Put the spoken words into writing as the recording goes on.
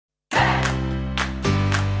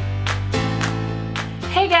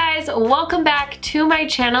welcome back to my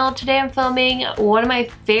channel. Today I'm filming one of my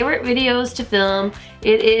favorite videos to film.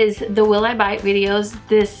 It is the Will I Buy It videos.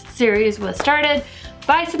 This series was started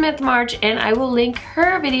by Samantha March and I will link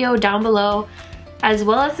her video down below as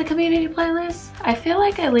well as the community playlist. I feel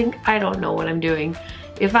like I don't know what I'm doing.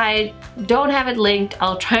 If I don't have it linked,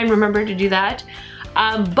 I'll try and remember to do that.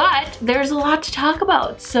 But there's a lot to talk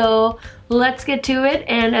about, so let's get to it.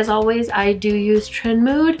 And as always, I do use Trend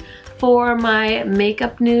Mood for my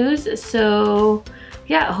makeup news, so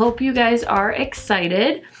yeah, hope you guys are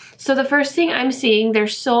excited. So the first thing I'm seeing,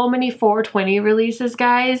 there's so many 420 releases,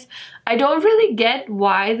 guys. I don't really get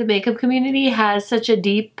why the makeup community has such a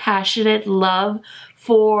deep, passionate love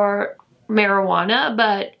for marijuana,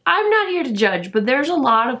 but I'm not here to judge, but there's a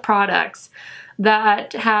lot of products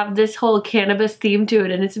that have this whole cannabis theme to it,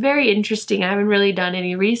 and it's very interesting. I haven't really done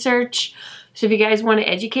any research, so if you guys want to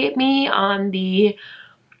educate me on the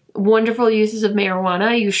wonderful uses of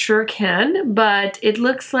marijuana, you sure can. But it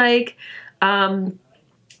looks like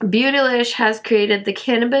Beautylish has created the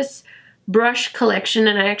cannabis brush collection,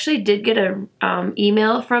 and I actually did get an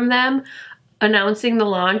email from them announcing the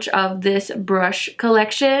launch of this brush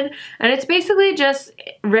collection, and it's basically just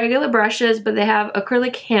regular brushes, but they have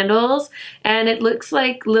acrylic handles, and it looks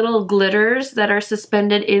like little glitters that are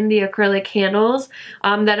suspended in the acrylic handles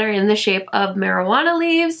that are in the shape of marijuana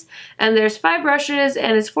leaves. And there's 5 brushes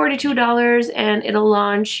and it's $42, and it'll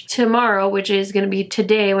launch tomorrow, which is going to be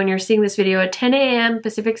today when you're seeing this video, at 10 a.m.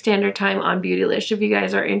 Pacific Standard Time on Beautylish, if you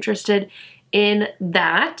guys are interested in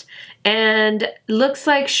that. And looks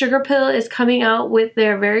like Sugar Pill is coming out with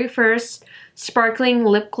their very first sparkling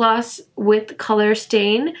lip gloss with color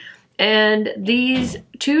stain, and these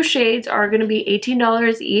 2 shades are going to be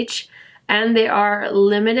 $18 each, and they are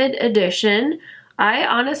limited edition. I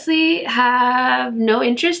honestly have no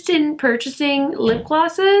interest in purchasing lip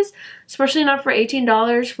glosses, especially not for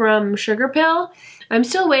 $18 from Sugar Pill. I'm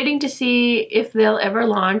still waiting to see if they'll ever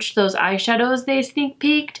launch those eyeshadows they sneak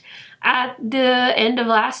peeked at the end of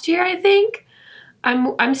last year, I think.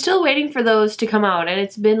 I'm still waiting for those to come out, and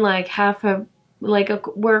it's been like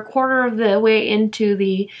we're a quarter of the way into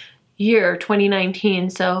the year 2019,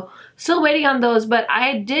 so still waiting on those. But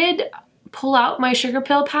I did pull out my Sugar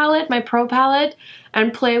Pill palette, my Pro palette,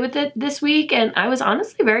 and play with it this week, and I was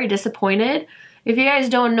honestly very disappointed. If you guys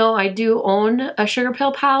don't know, I do own a Sugar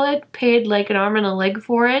Pill palette, paid like an arm and a leg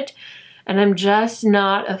for it, and I'm just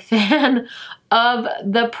not a fan of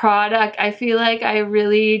the product. I feel like I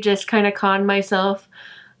really just kind of conned myself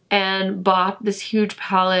and bought this huge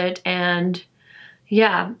palette, and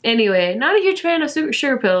yeah, anyway, not a huge fan of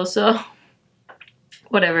Sugar Pill, so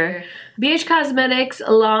whatever. BH Cosmetics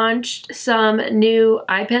launched some new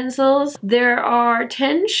eye pencils. There are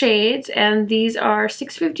 10 shades, and these are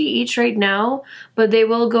 $6.50 each right now, but they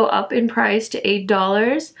will go up in price to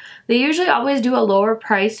 $8. They usually always do a lower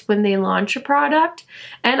price when they launch a product,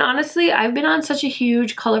 and honestly, I've been on such a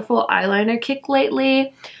huge colorful eyeliner kick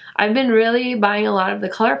lately. I've been really buying a lot of the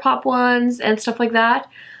ColourPop ones and stuff like that.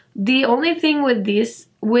 The only thing with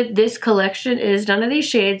this collection is none of these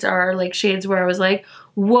shades are like shades where I was like,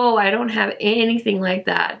 whoa, I don't have anything like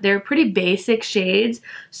that. They're pretty basic shades,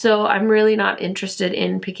 so I'm really not interested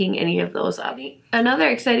in picking any of those up. Another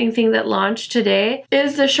exciting thing that launched today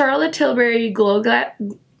is the Charlotte Tilbury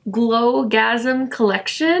Glowgasm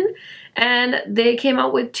collection, and they came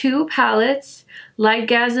out with 2 palettes,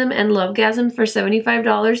 Lightgasm and Lovegasm, for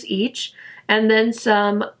 $75 each, and then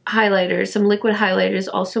some highlighters, some liquid highlighters,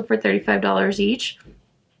 also for $35 each.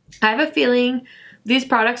 I have a feeling these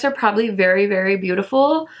products are probably very, very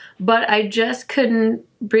beautiful, but I just couldn't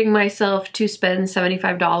bring myself to spend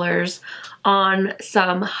 $75 on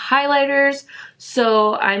some highlighters,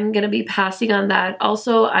 so I'm gonna be passing on that.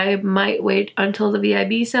 Also, I might wait until the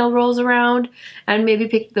VIB sale rolls around and maybe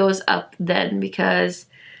pick those up then, because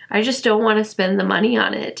I just don't want to spend the money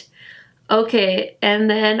on it. Okay, and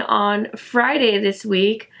then on Friday this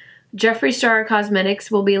week, Jeffree Star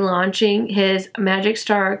Cosmetics will be launching his Magic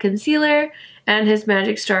Star Concealer and his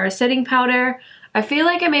Magic Star Setting Powder. I feel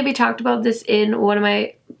like I maybe talked about this in one of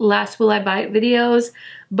my last Will I Buy It videos,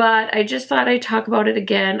 but I just thought I'd talk about it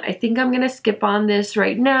again. I think I'm going to skip on this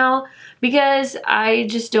right now because I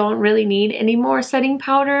just don't really need any more setting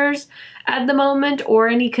powders at the moment or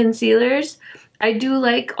any concealers. I do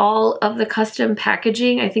like all of the custom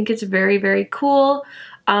packaging. I think it's very, very cool.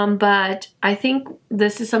 But I think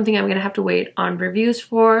this is something I'm going to have to wait on reviews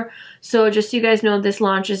for. So just so you guys know, this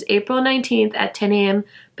launches April 19th at 10 a.m.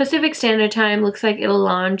 Pacific Standard Time. Looks like it'll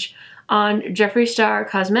launch on Jeffree Star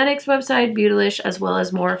Cosmetics website, Beautylish, as well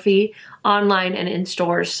as Morphe online and in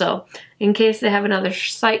stores. So in case they have another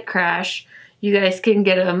site crash, you guys can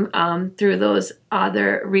get them through those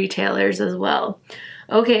other retailers as well.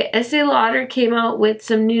 Okay, Estee Lauder came out with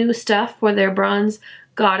some new stuff for their Bronze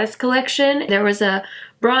Goddess collection. There was a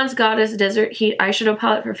Bronze Goddess Desert Heat eyeshadow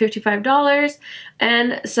palette for $55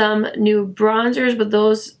 and some new bronzers, but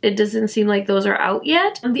those, it doesn't seem like those are out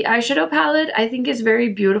yet. The eyeshadow palette I think is very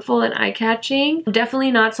beautiful and eye-catching.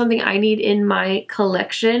 Definitely not something I need in my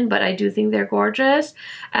collection, but I do think they're gorgeous.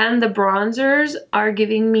 And the bronzers are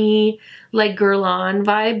giving me like Guerlain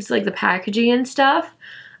vibes, like the packaging and stuff.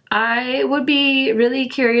 I would be really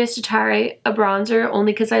curious to try a bronzer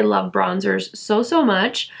only because I love bronzers so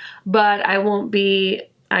much, but I won't be,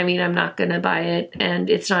 I mean, I'm not gonna buy it and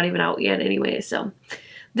it's not even out yet anyway, so.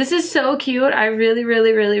 This is so cute. I really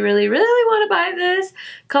want to buy this.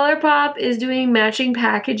 ColourPop is doing matching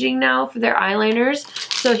packaging now for their eyeliners.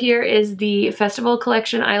 So here is the Festival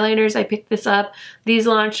Collection eyeliners. I picked this up. These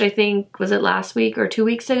launched, I think, was it last week or 2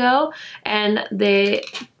 weeks ago? And they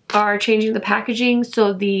are changing the packaging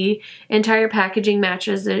so the entire packaging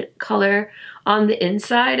matches the color on the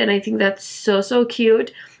inside, and I think that's so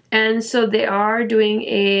cute. And so they are doing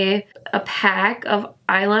a pack of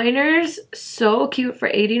eyeliners, so cute, for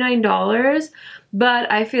 $89,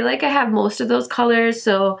 but I feel like I have most of those colors,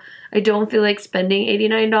 so I don't feel like spending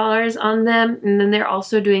 $89 on them. And then they're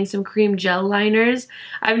also doing some cream gel liners.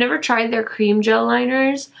 I've never tried their cream gel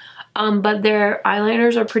liners, but their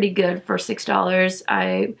eyeliners are pretty good for $6.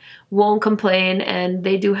 I won't complain, and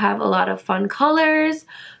they do have a lot of fun colors.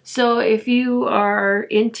 So if you are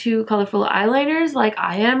into colorful eyeliners like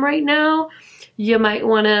I am right now, you might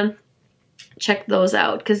want to check those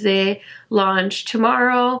out because they launch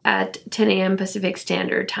tomorrow at 10 a.m. Pacific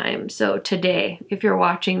Standard Time. So today, if you're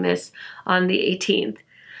watching this on the 18th.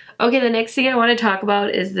 Okay, the next thing I want to talk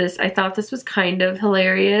about is this. I thought this was kind of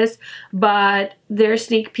hilarious, but they're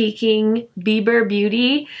sneak peeking Bieber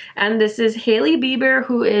Beauty, and this is Hailey Bieber,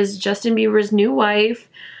 who is Justin Bieber's new wife,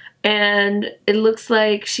 and it looks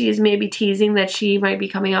like she's maybe teasing that she might be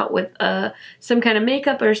coming out with some kind of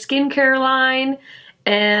makeup or skincare line,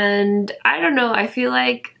 and I don't know, I feel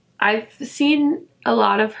like I've seen a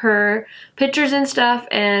lot of her pictures and stuff,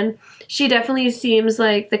 and she definitely seems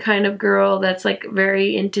like the kind of girl that's like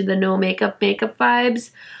very into the no makeup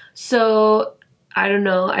vibes. So I don't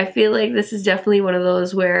know, I feel like this is definitely one of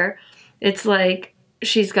those where it's like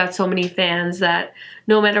she's got so many fans that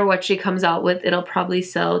no matter what she comes out with, it'll probably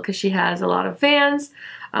sell because she has a lot of fans.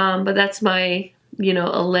 But that's my, you know,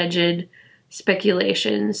 alleged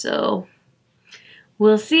speculation. So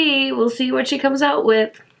we'll see what she comes out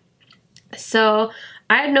with. So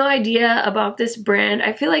I had no idea about this brand.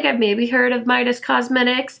 I feel like I've maybe heard of Midas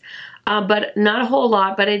Cosmetics, but not a whole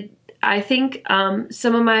lot. But I think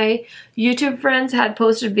some of my YouTube friends had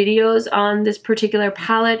posted videos on this particular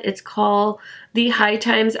palette. It's called the High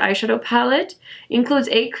Times Eyeshadow Palette. Includes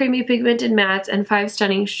 8 creamy pigmented mattes and 5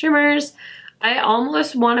 stunning shimmers. I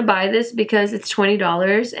almost want to buy this because it's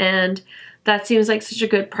 $20 and that seems like such a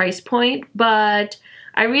good price point, but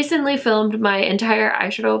I recently filmed my entire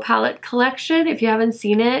eyeshadow palette collection. If you haven't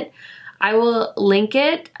seen it, I will link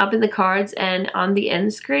it up in the cards and on the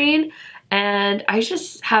end screen. And I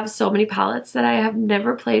just have so many palettes that I have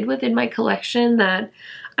never played with in my collection that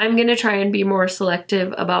I'm going to try and be more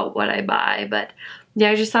selective about what I buy. But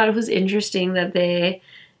yeah, I just thought it was interesting that they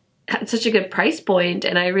had such a good price point,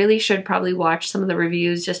 and I really should probably watch some of the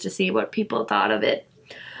reviews just to see what people thought of it.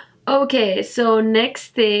 Okay, so next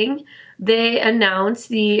thing, they announced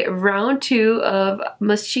the round 2 of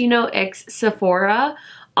Moschino x Sephora.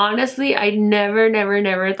 Honestly, I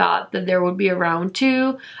never thought that there would be a round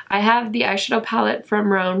 2. I have the eyeshadow palette from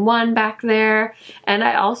round 1 back there, and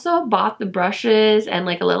I also bought the brushes and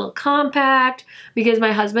like a little compact because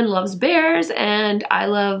my husband loves bears and I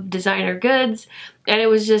love designer goods, and it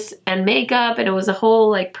was just, and makeup, and it was a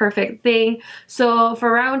whole like perfect thing. So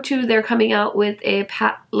for round 2, they're coming out with a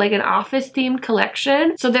like an office themed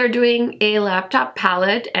collection. So they're doing a laptop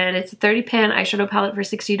palette, and it's a 30 pan eyeshadow palette for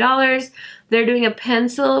 $60. They're doing a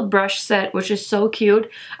pencil brush set, which is so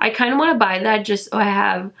cute. I kind of want to buy that just so I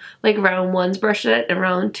have like round 1's brush set and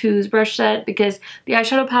round 2's brush set, because the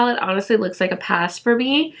eyeshadow palette honestly looks like a pass for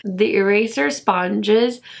me. The eraser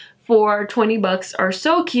sponges for 20 bucks are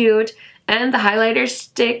so cute. And the highlighter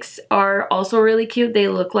sticks are also really cute. They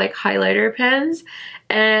look like highlighter pens.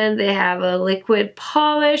 And they have a liquid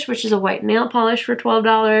polish, which is a white nail polish for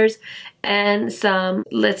 $12. And some,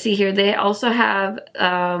 let's see here, they also have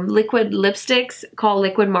liquid lipsticks called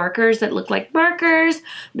liquid markers that look like markers.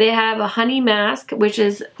 They have a honey mask, which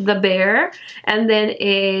is the bear, and then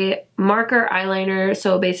a marker eyeliner,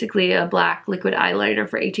 so basically a black liquid eyeliner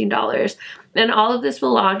for $18. And all of this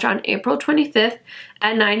will launch on April 25th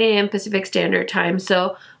at 9 a.m. Pacific Standard Time.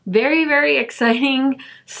 So very, very exciting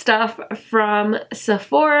stuff from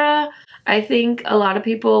Sephora. I think a lot of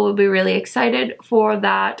people will be really excited for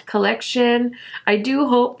that collection. I do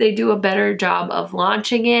hope they do a better job of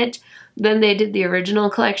launching it than they did the original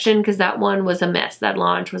collection, because that one was a mess. That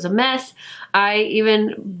launch was a mess. I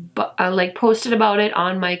even like posted about it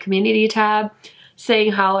on my community tab,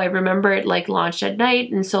 saying how I remember it like launched at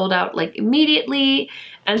night and sold out like immediately,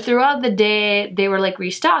 and throughout the day they were like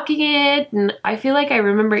restocking it, and I feel like I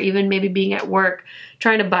remember even maybe being at work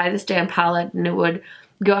trying to buy this damn palette and it would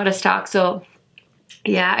go out of stock. So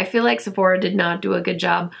yeah, I feel like Sephora did not do a good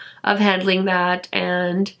job of handling that,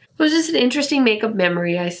 and it was just an interesting makeup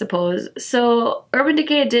memory, I suppose. So Urban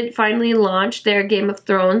Decay did finally launch their Game of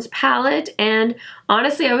Thrones palette, and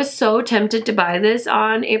honestly I was so tempted to buy this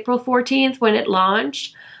on April 14th when it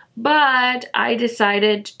launched, but I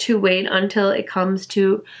decided to wait until it comes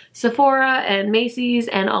to Sephora and Macy's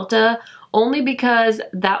and Ulta, only because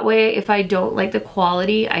that way if I don't like the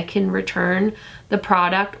quality I can return the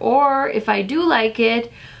product, or if I do like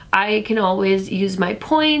it I can always use my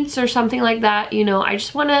points or something like that. You know, I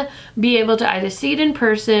just want to be able to either see it in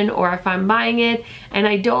person, or if I'm buying it and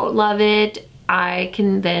I don't love it, I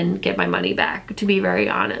can then get my money back, to be very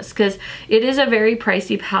honest, because it is a very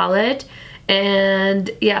pricey palette. And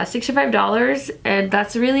yeah, $65, and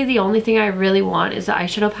that's really the only thing I really want is the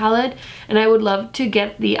eyeshadow palette, and I would love to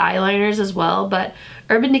get the eyeliners as well, but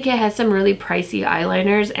Urban Decay has some really pricey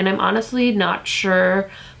eyeliners and I'm honestly not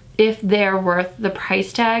sure if they're worth the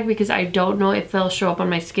price tag, because I don't know if they'll show up on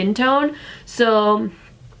my skin tone. So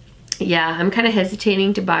yeah, I'm kind of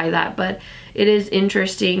hesitating to buy that, but it is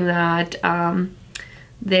interesting that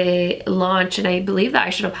they launched, and I believe the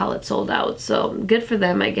eyeshadow palette sold out, so good for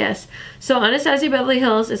them, I guess. So Anastasia Beverly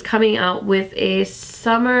Hills is coming out with a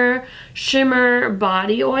summer shimmer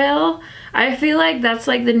body oil. I feel like that's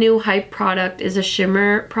like the new hype product, is a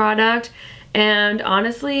shimmer product. And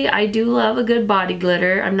honestly, I do love a good body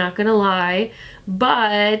glitter, I'm not gonna lie,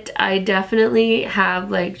 but I definitely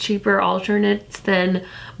have like cheaper alternates than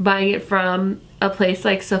buying it from a place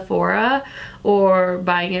like Sephora, or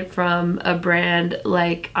buying it from a brand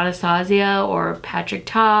like Anastasia or Patrick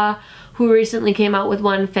Ta, who recently came out with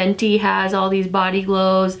one. Fenty has all these body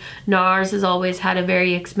glows. NARS has always had a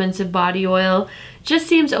very expensive body oil. Just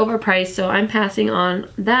seems overpriced, so I'm passing on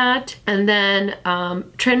that. And then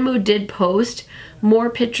Trendmood did post more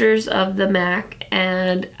pictures of the MAC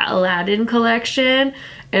and Aladdin collection,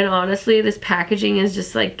 and honestly this packaging is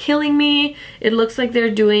just like killing me. It looks like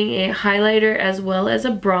they're doing a highlighter as well as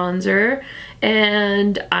a bronzer,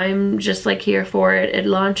 and I'm just like here for it. It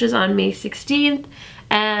launches on May 16th,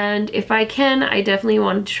 and if I can, I definitely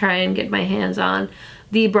want to try and get my hands on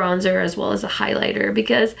the bronzer as well as a highlighter,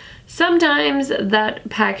 because sometimes that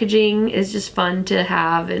packaging is just fun to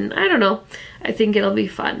have, and I don't know, I think it'll be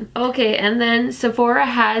fun. Okay, and then Sephora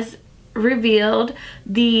has revealed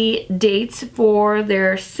the dates for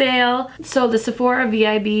their sale. So the Sephora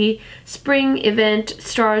VIB spring event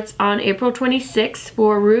starts on April 26th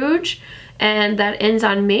for Rouge, and that ends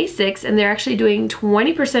on May 6th, and they're actually doing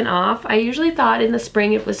 20% off. I usually thought in the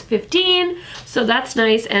spring it was 15, so that's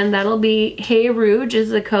nice, and that'll be Hey Rouge is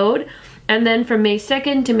the code. And then from May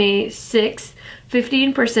 2nd to May 6th,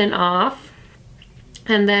 15% off.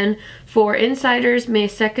 And then for insiders, May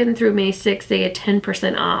 2nd through May 6th, they get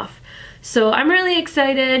 10% off. So I'm really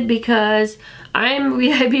excited because I'm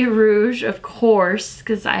VIB Rouge, of course,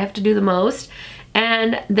 because I have to do the most.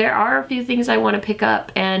 And there are a few things I want to pick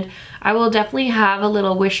up, and I will definitely have a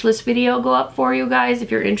little wish list video go up for you guys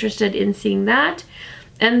if you're interested in seeing that.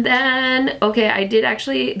 And then, okay, I did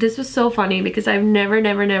actually, this was so funny because I've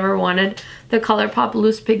never wanted the ColourPop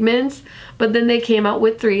loose pigments, but then they came out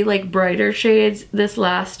with 3 like brighter shades this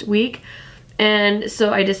last week. And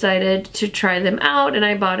so I decided to try them out, and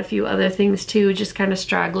I bought a few other things too, just kind of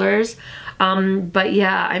stragglers. But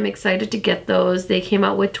yeah, I'm excited to get those. They came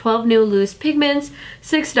out with 12 new loose pigments,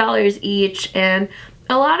 $6 each, and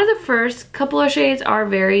a lot of the first couple of shades are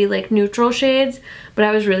very like neutral shades, but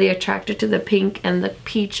I was really attracted to the pink and the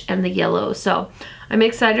peach and the yellow. So I'm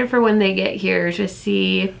excited for when they get here to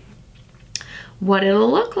see what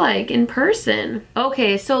it'll look like in person.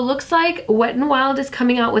 Okay, so it looks like Wet n Wild is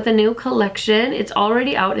coming out with a new collection. It's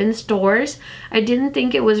already out in stores. I didn't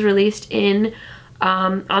think it was released in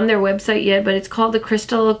on their website yet, but it's called the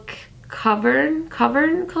Crystal Cavern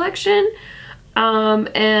collection.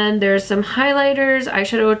 And there's some highlighters,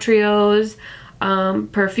 eyeshadow trios,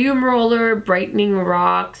 perfume roller, brightening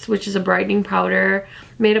rocks, which is a brightening powder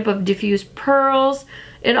made up of diffused pearls.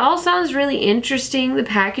 It all sounds really interesting. The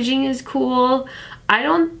packaging is cool. I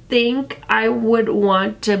don't think I would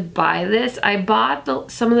want to buy this. I bought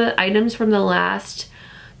some of the items from the last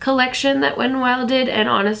collection that Wet n Wild did, and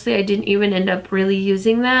honestly I didn't even end up really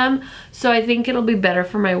using them, so I think it'll be better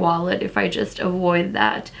for my wallet if I just avoid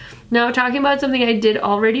that. Now, talking about something I did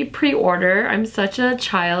already pre-order, I'm such a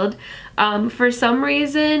child. For some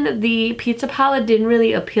reason the pizza palette didn't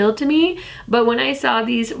really appeal to me, but when I saw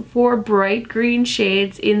these 4 bright green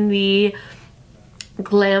shades in the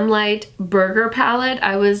Glamlight Burger palette,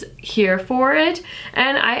 I was here for it.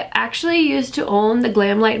 And I actually used to own the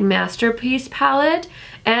Glamlight Masterpiece palette,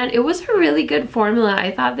 and it was a really good formula.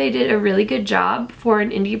 I thought they did a really good job for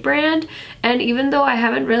an indie brand, and even though I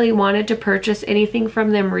haven't really wanted to purchase anything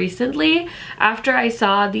from them recently, after I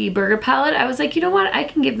saw the burger palette, I was like, you know what, I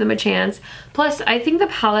can give them a chance. Plus, I think the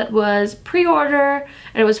palette was pre-order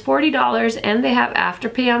and it was $40, and they have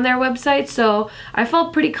Afterpay on their website, so I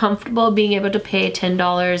felt pretty comfortable being able to pay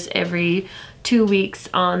 $10 every 2 weeks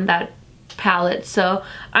on that palette. So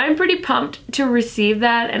I'm pretty pumped to receive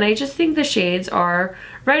that, and I just think the shades are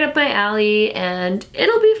right up my alley, and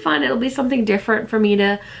it'll be fun. It'll be something different for me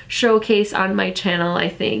to showcase on my channel, I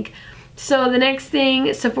think. So the next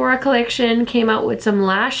thing, Sephora collection came out with some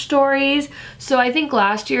lash stories. So I think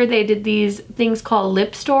last year they did these things called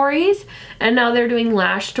lip stories, and now they're doing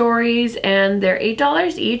lash stories, and they're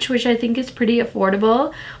 $8 each, which I think is pretty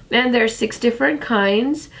affordable. And there's 6 different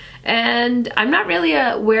kinds, and I'm not really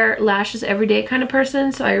a wear lashes everyday kind of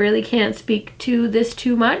person, so I really can't speak to this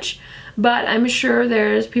too much, but I'm sure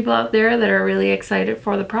there's people out there that are really excited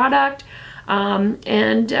for the product,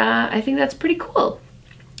 and I think that's pretty cool.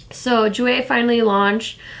 So Jouer finally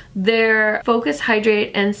launched their Focus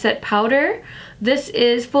Hydrate and Set Powder. This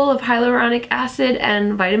is full of hyaluronic acid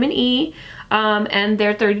and vitamin E, and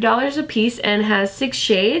they're $30 a piece and has 6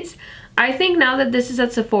 shades. I think now that this is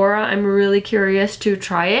at Sephora, I'm really curious to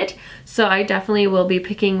try it, so I definitely will be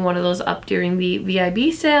picking one of those up during the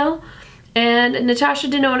VIB sale. And Natasha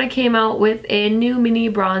Denona came out with a new mini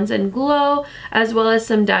bronze and glow, as well as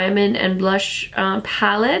some diamond and blush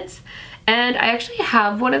palettes. And I actually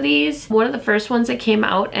have one of these, one of the first ones that came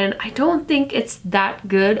out, and I don't think it's that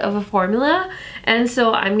good of a formula, and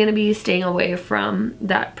so I'm gonna be staying away from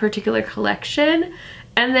that particular collection.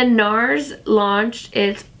 And then NARS launched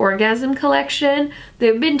its Orgasm collection.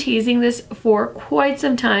 They've been teasing this for quite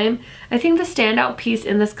some time. I think the standout piece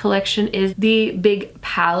in this collection is the big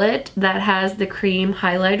palette that has the cream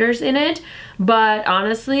highlighters in it. But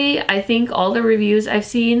honestly, I think all the reviews I've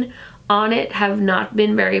seen on it have not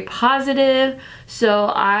been very positive,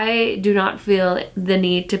 so I do not feel the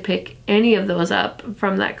need to pick any of those up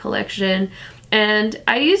from that collection. And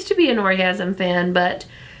I used to be an Orgasm fan, but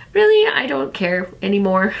really, I don't care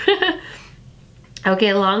anymore. Okay,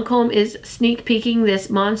 Lancome is sneak peeking this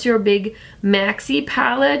Monsieur Big Maxi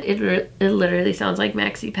palette. It literally sounds like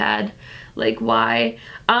Maxi Pad. Like, why?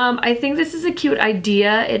 I think this is a cute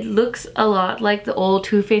idea. It looks a lot like the old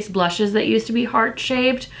Too Faced blushes that used to be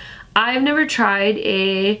heart-shaped. I've never tried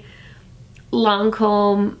a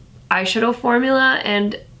Lancome eyeshadow formula,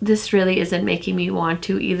 and this really isn't making me want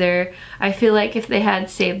to either. I feel like if they had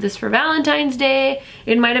saved this for Valentine's Day,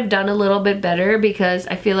 it might have done a little bit better, because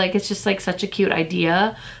I feel like it's just like such a cute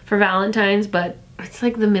idea for Valentine's, but it's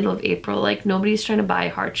like the middle of April. Like, nobody's trying to buy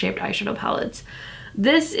heart-shaped eyeshadow palettes.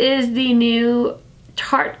 This is the new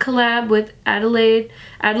Tarte collab with Adelaide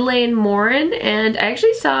Morin, and I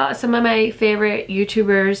actually saw some of my favorite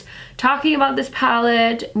YouTubers talking about this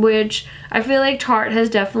palette, which I feel like Tarte has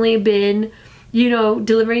definitely been, you know,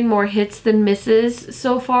 delivering more hits than misses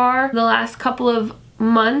so far the last couple of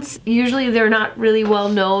months. Usually they're not really well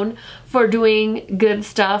known for doing good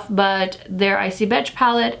stuff, but their Icy Betch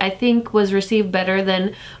palette I think was received better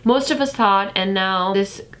than most of us thought, and now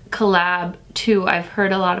this collab too, I've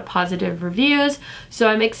heard a lot of positive reviews, so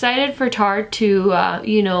I'm excited for Tarte to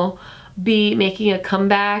you know, be making a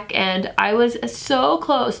comeback. And I was so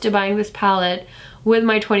close to buying this palette with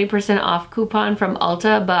my 20% off coupon from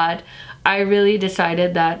Ulta, but I really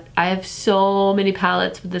decided that I have so many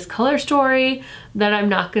palettes with this color story that I'm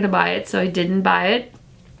not gonna buy it, so I didn't buy it.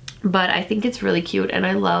 But I think it's really cute, and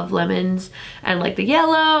I love lemons and like the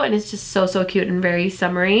yellow, and it's just so cute and very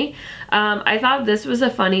summery. I thought this was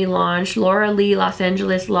a funny launch. Laura Lee Los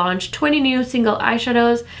Angeles launched 20 new single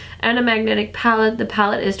eyeshadows and a magnetic palette. The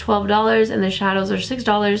palette is $12 and the shadows are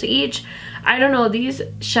 $6 each. I don't know, these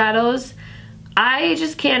shadows, I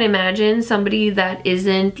just can't imagine somebody that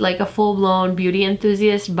isn't like a full-blown beauty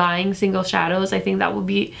enthusiast buying single shadows. I think that would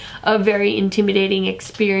be a very intimidating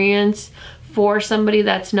experience for somebody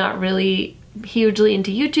that's not really hugely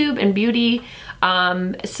into YouTube and beauty.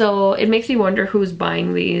 So it makes me wonder who's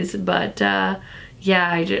buying these, but yeah,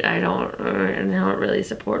 I don't really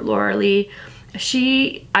support Laura Lee.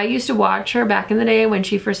 I used to watch her back in the day when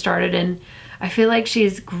she first started, and I feel like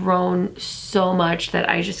she's grown so much that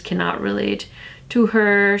I just cannot relate to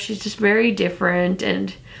her. She's just very different,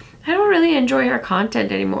 and I don't really enjoy her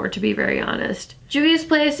content anymore, to be very honest. Juvia's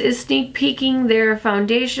Place is sneak peeking their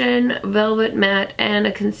foundation, velvet matte, and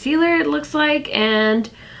a concealer, it looks like, and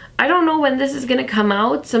I don't know when this is gonna come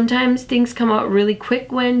out. Sometimes things come out really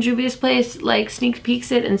quick when Juvia's Place like sneak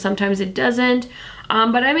peeks it, and sometimes it doesn't.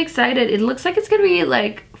 But I'm excited. It looks like it's gonna be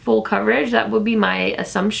like full coverage. That would be my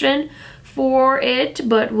assumption for it,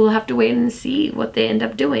 but we'll have to wait and see what they end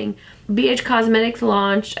up doing. BH Cosmetics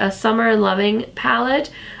launched a Summer Loving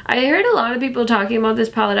palette. I heard a lot of people talking about this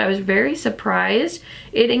palette. I was very surprised.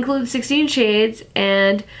 It includes 16 shades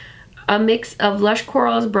and a mix of lush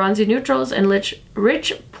corals, bronzy neutrals, and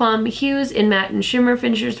rich plum hues in matte and shimmer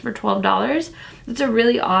finishes for $12. That's a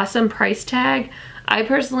really awesome price tag. I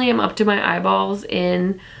personally am up to my eyeballs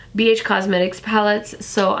in BH Cosmetics palettes,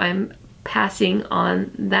 so I'm passing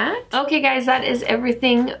on that. Okay guys, that is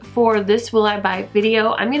everything for this Will I Buy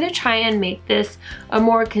video. I'm gonna try and make this a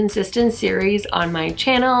more consistent series on my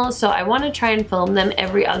channel, so I want to try and film them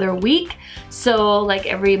every other week, so like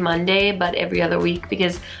every Monday but every other week,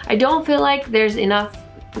 because I don't feel like there's enough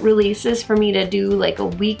releases for me to do like a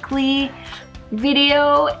weekly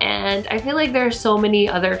video, and I feel like there are so many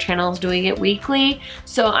other channels doing it weekly,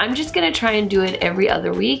 so I'm just gonna try and do it every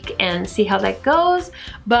other week and see how that goes.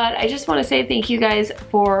 But I just want to say thank you guys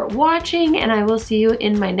for watching, and I will see you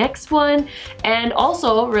in my next one. And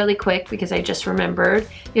also really quick, because I just remembered,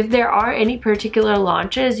 if there are any particular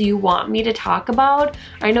launches you want me to talk about,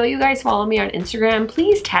 I know you guys follow me on Instagram,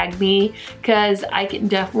 please tag me, because I can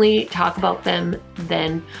definitely talk about them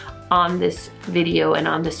then on this video and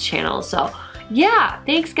on this channel. So yeah,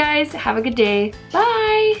 thanks guys, have a good day,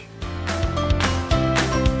 bye!